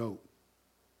became a goat.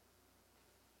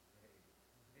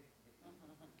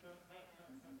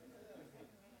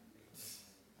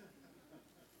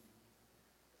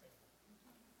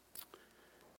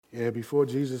 Yeah, before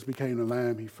Jesus became the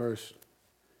Lamb, he first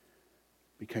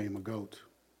became a goat.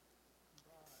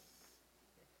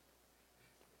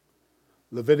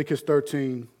 Leviticus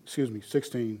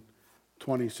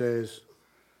 16:20 says,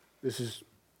 this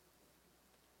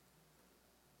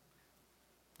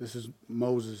is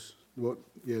Moses. Well,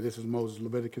 yeah, this is Moses,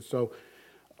 Leviticus. So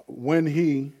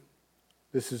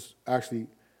this is actually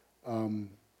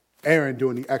Aaron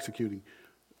doing the executing,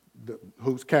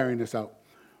 who's carrying this out.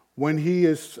 When he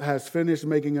has finished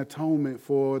making atonement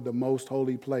for the most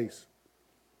holy place,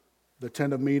 the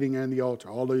tent of meeting and the altar,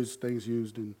 all these things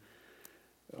used in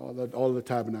all the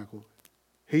tabernacle,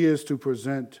 he is to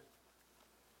present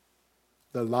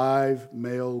the live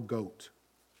male goat.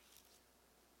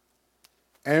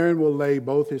 Aaron will lay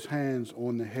both his hands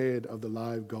on the head of the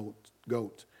live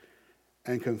goat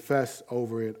and confess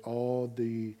over it all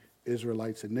the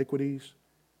Israelites' iniquities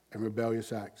and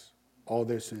rebellious acts, all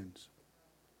their sins.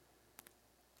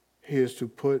 He is to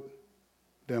put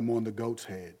them on the goat's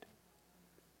head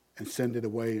and send it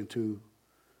away into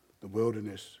the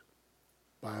wilderness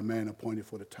by a man appointed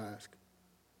for the task.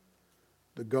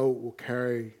 The goat will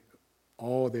carry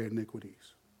all their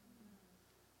iniquities.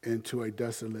 into a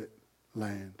desolate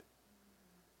land,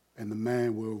 and the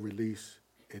man will release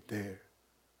it there.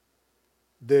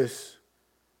 This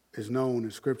is known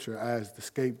in Scripture as the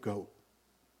scapegoat.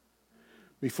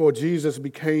 Before Jesus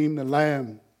became the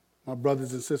lamb, my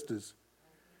brothers and sisters,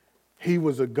 he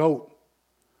was a goat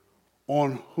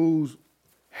on whose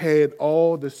head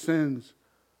all the sins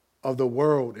of the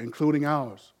world, including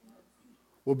ours,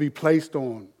 will be placed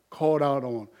on, called out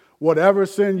on. Whatever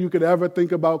sin you could ever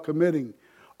think about committing,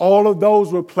 all of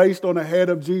those were placed on the head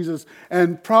of Jesus.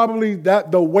 And probably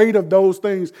that the weight of those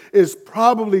things is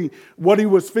probably what he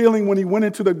was feeling when he went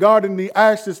into the garden. He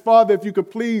asked his father, if you could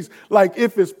please, like,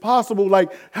 if it's possible,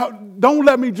 like, don't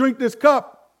let me drink this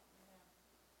cup.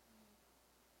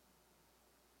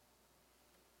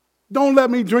 Don't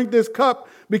let me drink this cup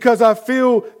because I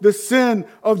feel the sin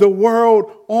of the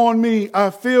world on me.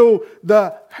 I feel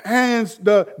the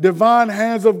divine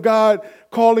hands of God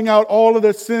calling out all of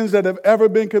the sins that have ever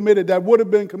been committed, that would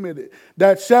have been committed,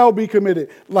 that shall be committed,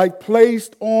 like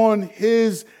placed on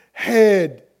his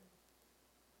head.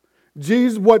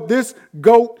 Jesus, what this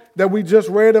goat that we just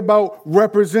read about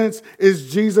represents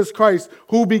is Jesus Christ,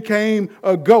 who became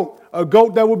a goat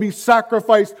that would be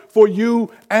sacrificed for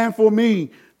you and for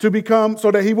me, to become,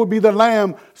 so that he would be the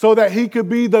lamb, so that he could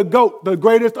be the goat, the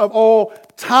greatest of all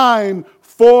time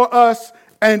for us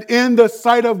and in the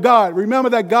sight of God.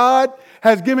 Remember that God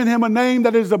has given him a name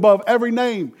that is above every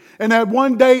name, and that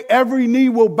one day every knee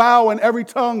will bow and every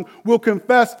tongue will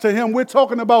confess to him. We're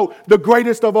talking about the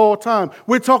greatest of all time.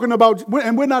 We're talking about,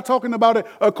 and we're not talking about it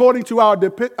according to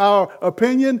our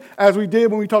opinion, as we did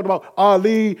when we talked about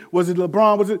Ali, was it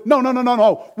LeBron, was it?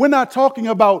 No. We're not talking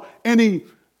about any.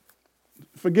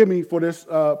 Forgive me for this,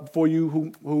 for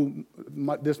you who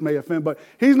this may offend, but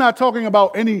he's not talking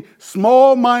about any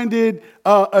small-minded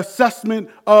assessment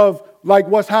of like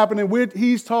what's happening.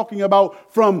 He's talking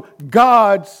about from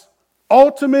God's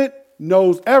ultimate,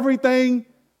 knows everything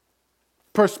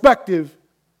perspective.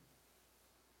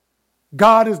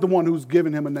 God is the one who's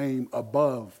given him a name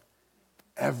above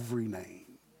every name.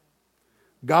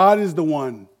 God is the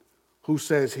one who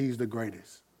says he's the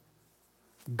greatest.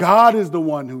 God is the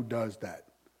one who does that.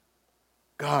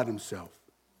 God himself.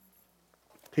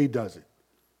 He does it.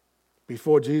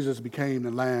 Before Jesus became the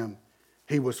lamb,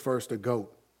 he was first a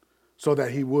goat, so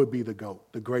that he would be the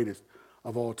goat, the greatest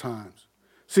of all times.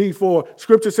 See, for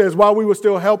Scripture says, while we were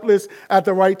still helpless at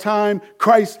the right time,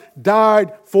 Christ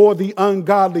died for the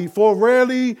ungodly. For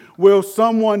rarely will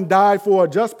someone die for a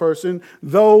just person,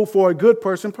 though for a good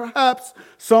person, perhaps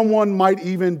someone might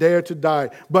even dare to die.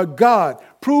 But God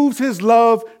proves his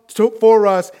love for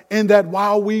us in that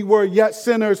while we were yet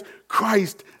sinners,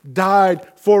 Christ died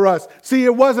for us. See,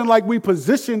 it wasn't like we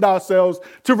positioned ourselves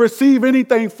to receive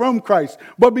anything from Christ,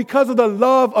 but because of the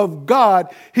love of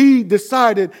God, he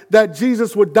decided that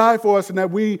Jesus would die for us and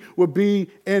that we would be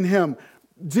in him.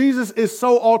 Jesus is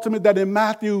so ultimate that in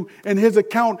Matthew, in his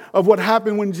account of what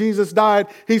happened when Jesus died,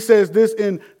 he says this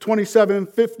in 27,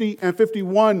 50, and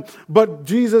 51. But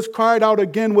Jesus cried out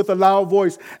again with a loud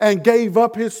voice and gave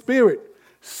up his spirit.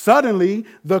 Suddenly,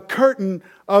 the curtain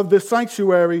of the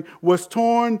sanctuary was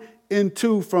torn in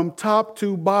two from top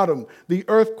to bottom. The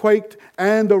earth quaked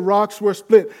and the rocks were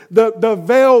split. The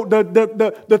veil,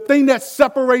 the thing that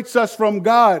separates us from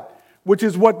God, which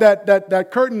is what that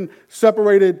curtain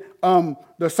separated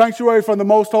the sanctuary from the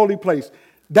most holy place,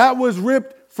 that was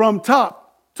ripped from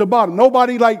top to bottom.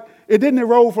 Nobody it didn't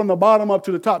erode from the bottom up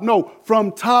to the top. No,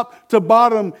 from top to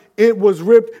bottom, it was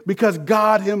ripped because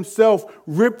God himself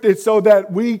ripped it so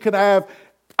that we could have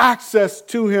access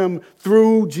to him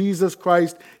through Jesus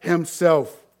Christ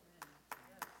himself.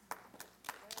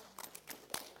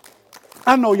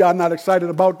 I know y'all not excited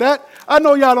about that. I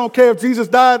know y'all don't care if Jesus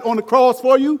died on the cross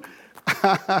for you.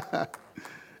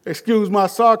 Excuse my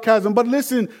sarcasm, but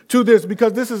listen to this,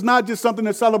 because this is not just something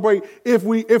to celebrate if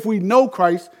we know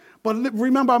Christ. But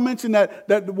remember, I mentioned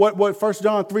that what 1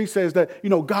 John 3 says, that,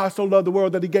 God so loved the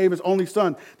world that he gave his only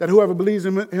son, that whoever believes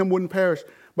in him wouldn't perish,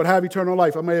 but have eternal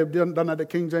life. I may have done that the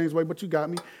King James way, but you got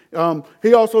me.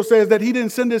 He also says that he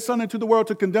didn't send his son into the world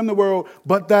to condemn the world,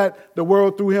 but that the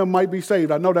world through him might be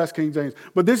saved. I know that's King James.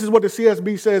 But this is what the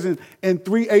CSB says in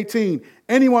 3:18.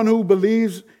 Anyone who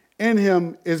believes in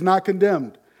him is not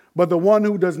condemned. But the one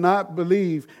who does not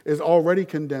believe is already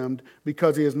condemned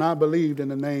because he has not believed in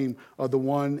the name of the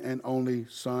one and only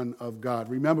Son of God.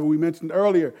 Remember, we mentioned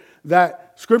earlier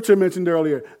that Scripture mentioned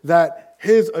earlier that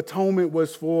his atonement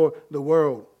was for the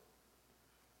world.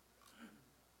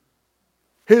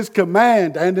 His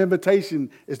command and invitation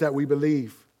is that we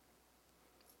believe.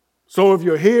 So if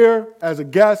you're here as a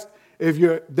guest, if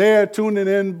you're there tuning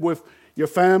in with your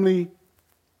family,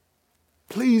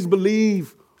 please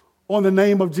believe on the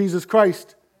name of Jesus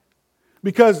Christ.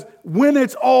 Because when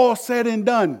it's all said and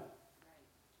done,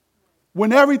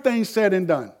 when everything's said and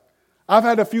done, I've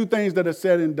had a few things that are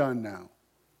said and done now.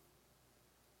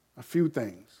 A few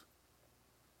things.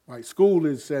 Right? School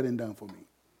is said and done for me.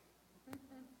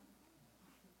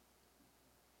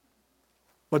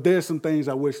 But there's some things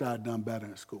I wish I had done better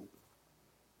in school.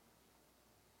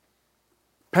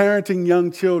 Parenting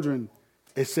young children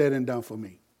is said and done for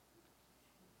me.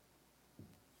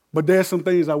 But there's some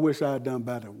things I wish I had done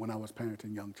better when I was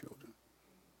parenting young children.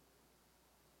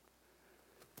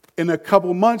 In a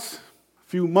couple months, a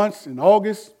few months, in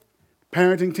August,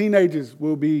 parenting teenagers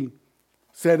will be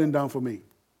said and done for me.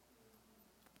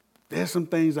 There's some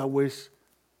things I wish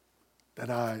that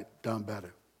I had done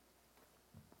better.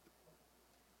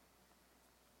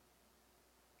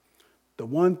 The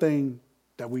one thing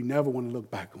that we never want to look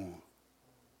back on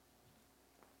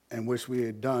and wish we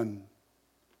had done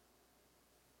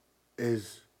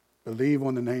is believe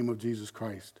on the name of Jesus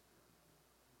Christ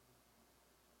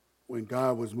when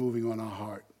God was moving on our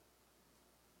heart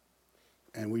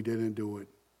and we didn't do it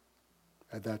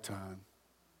at that time,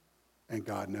 and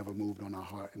God never moved on our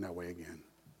heart in that way again.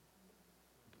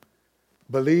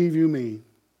 Believe you me,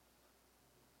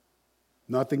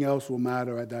 nothing else will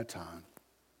matter at that time.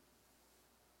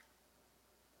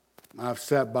 I've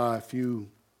sat by a few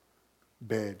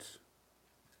beds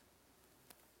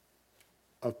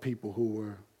of people who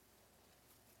were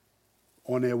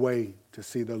on their way to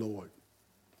see the Lord.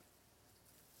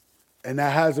 And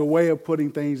that has a way of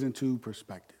putting things into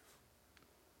perspective.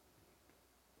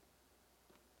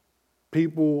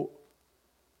 People,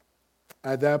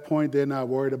 at that point, they're not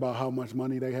worried about how much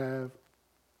money they have.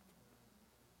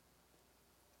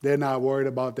 They're not worried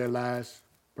about their last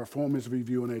performance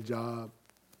review on their job.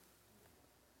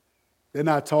 They're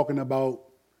not talking about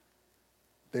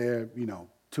their,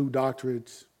 2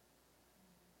 doctorates.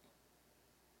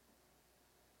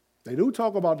 They do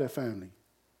talk about their family.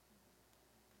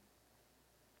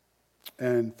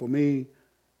 And for me,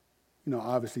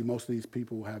 obviously most of these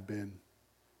people have been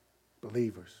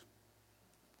believers.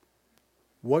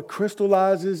 What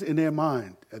crystallizes in their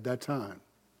mind at that time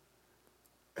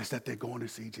is that they're going to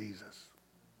see Jesus.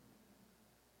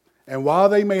 And while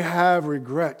they may have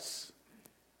regrets,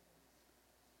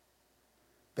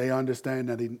 they understand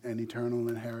that an eternal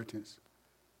inheritance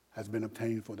has been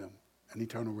obtained for them, an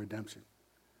eternal redemption.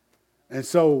 And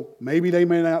so maybe they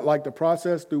may not like the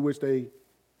process through which they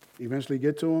eventually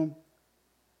get to him,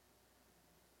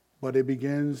 but it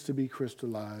begins to be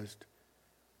crystallized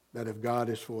that if God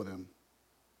is for them,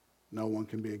 no one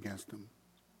can be against them.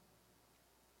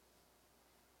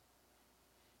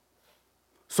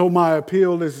 So my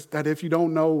appeal is that if you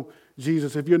don't know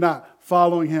Jesus, if you're not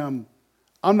following him,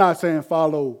 I'm not saying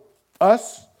follow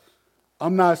us.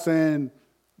 I'm not saying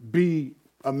be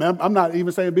a member. I'm not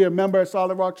even saying be a member at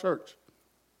Solid Rock Church.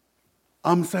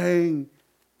 I'm saying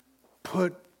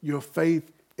put your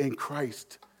faith in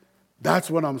Christ.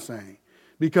 That's what I'm saying.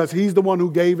 Because he's the one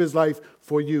who gave his life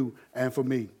for you and for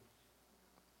me.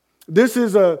 This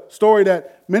is a story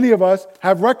that many of us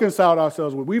have reconciled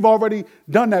ourselves with. We've already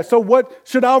done that. So what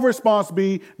should our response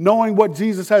be knowing what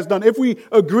Jesus has done? If we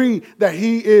agree that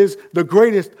he is the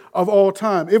greatest of all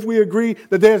time, if we agree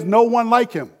that there's no one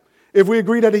like him, if we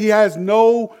agree that he has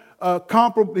no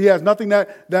he has nothing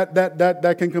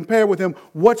that can compare with him,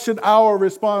 what should our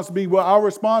response be? Well, our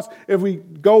response, if we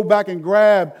go back and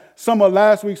grab some of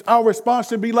last week's, our response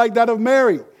should be like that of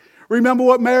Mary. Remember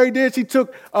what Mary did? She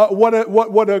took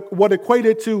what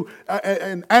equated to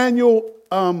an annual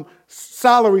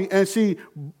salary, and she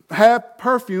had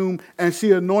perfume, and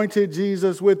she anointed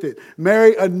Jesus with it.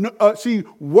 Mary, she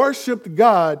worshiped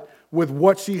God with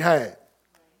what she had.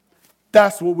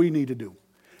 That's what we need to do.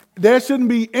 There shouldn't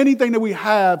be anything that we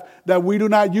have that we do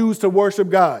not use to worship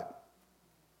God.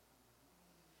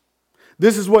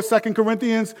 This is what 2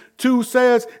 Corinthians 2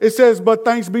 says. It says, but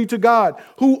thanks be to God,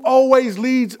 who always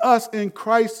leads us in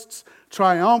Christ's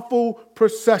triumphal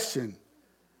procession.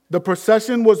 The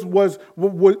procession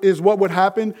is what would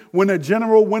happen when a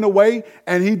general went away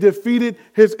and he defeated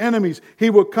his enemies. He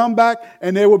would come back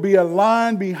and there would be a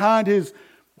line behind his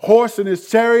horse and his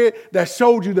chariot that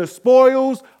showed you the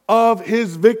spoils of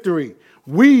his victory.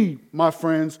 We, my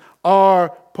friends, are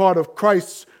part of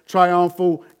Christ's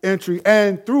triumphal entry.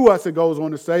 And through us, it goes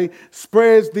on to say,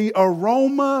 spreads the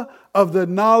aroma of the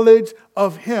knowledge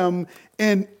of him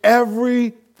in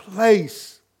every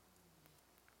place.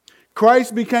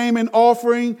 Christ became an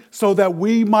offering so that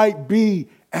we might be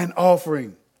an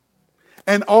offering.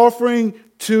 An offering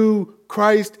to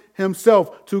Christ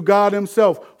himself, to God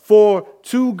himself. For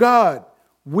to God,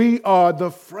 we are the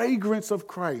fragrance of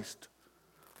Christ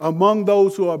among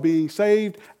those who are being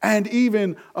saved, and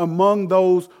even among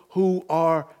those who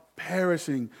are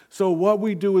perishing. So what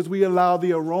we do is we allow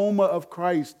the aroma of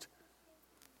Christ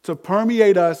to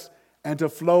permeate us and to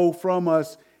flow from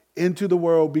us into the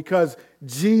world, because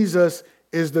Jesus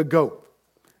is the GOAT.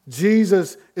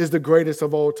 Jesus is the greatest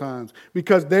of all times,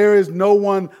 because there is no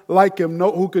one like him,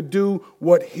 who could do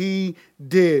what he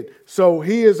did. So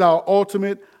he is our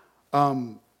ultimate.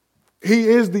 He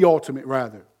is the ultimate,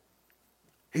 rather.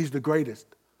 He's the greatest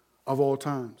of all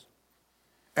times.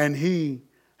 And he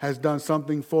has done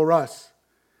something for us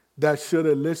that should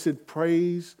elicit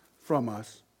praise from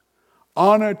us,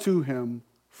 honor to him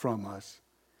from us.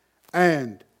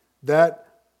 And that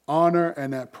honor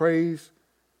and that praise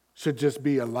should just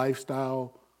be a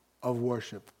lifestyle of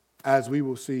worship, as we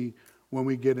will see when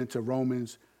we get into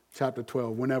Romans chapter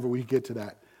 12, whenever we get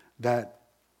to that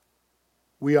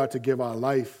we are to give our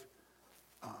life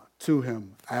to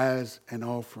him as an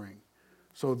offering.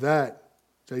 So that,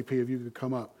 JP, if you could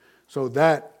come up. So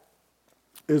that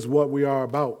is what we are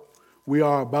about. We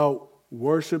are about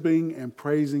worshiping and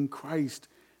praising Christ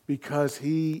because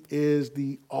he is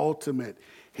the ultimate.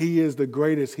 He is the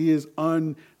greatest. He is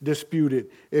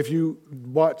undisputed. If you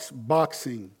watch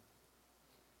boxing,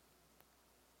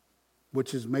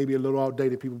 which is maybe a little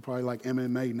outdated, people probably like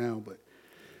MMA now, but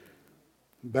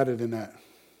better than that.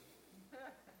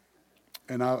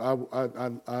 And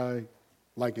I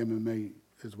like MMA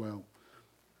as well.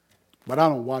 But I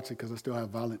don't watch it because I still have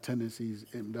violent tendencies,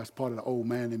 and that's part of the old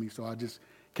man in me, so I just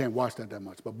can't watch that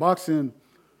much. But boxing,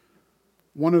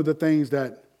 one of the things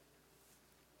that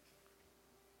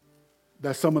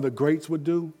some of the greats would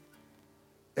do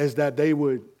is that they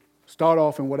would start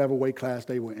off in whatever weight class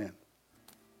they were in.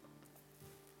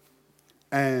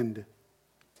 And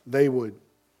they would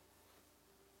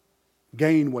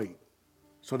gain weight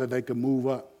so that they could move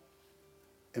up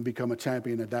and become a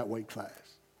champion at that weight class.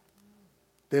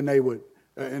 Then they would,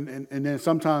 and then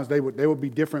sometimes they would be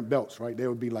different belts, right? They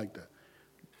would be like the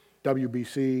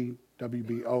WBC,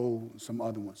 WBO, some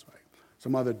other ones, right?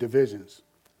 Some other divisions.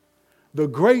 The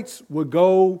greats would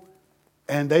go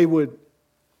and they would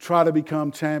try to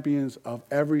become champions of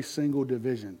every single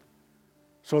division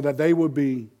so that they would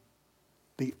be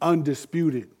the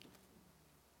undisputed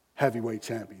heavyweight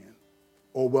champion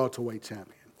or welterweight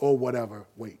champion or whatever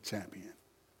weight champion.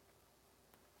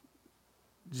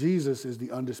 Jesus is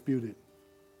the undisputed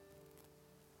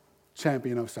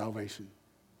champion of salvation.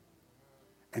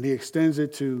 And he extends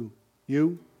it to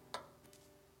you.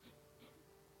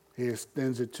 He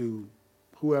extends it to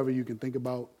whoever you can think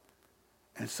about.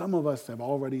 And some of us have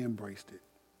already embraced it.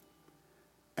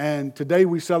 And today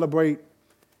we celebrate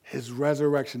his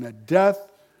resurrection, that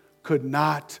death could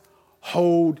not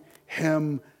hold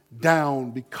him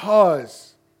down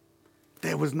because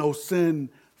there was no sin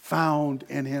found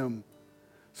in him.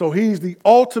 So he's the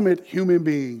ultimate human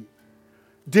being,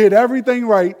 did everything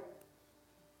right,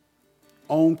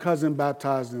 own cousin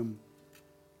baptized him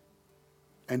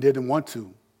and didn't want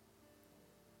to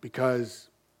because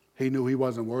he knew he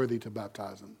wasn't worthy to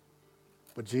baptize him.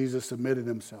 But Jesus submitted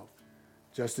himself,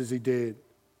 just as he did,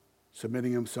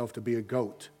 submitting himself to be a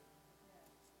goat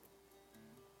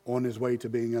on his way to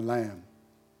being a lamb,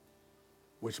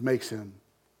 which makes him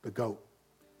the goat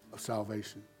of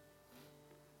salvation.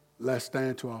 Let's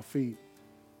stand to our feet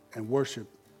and worship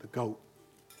the GOAT,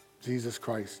 Jesus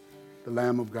Christ, the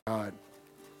Lamb of God,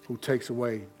 who takes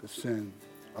away the sin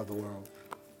of the world.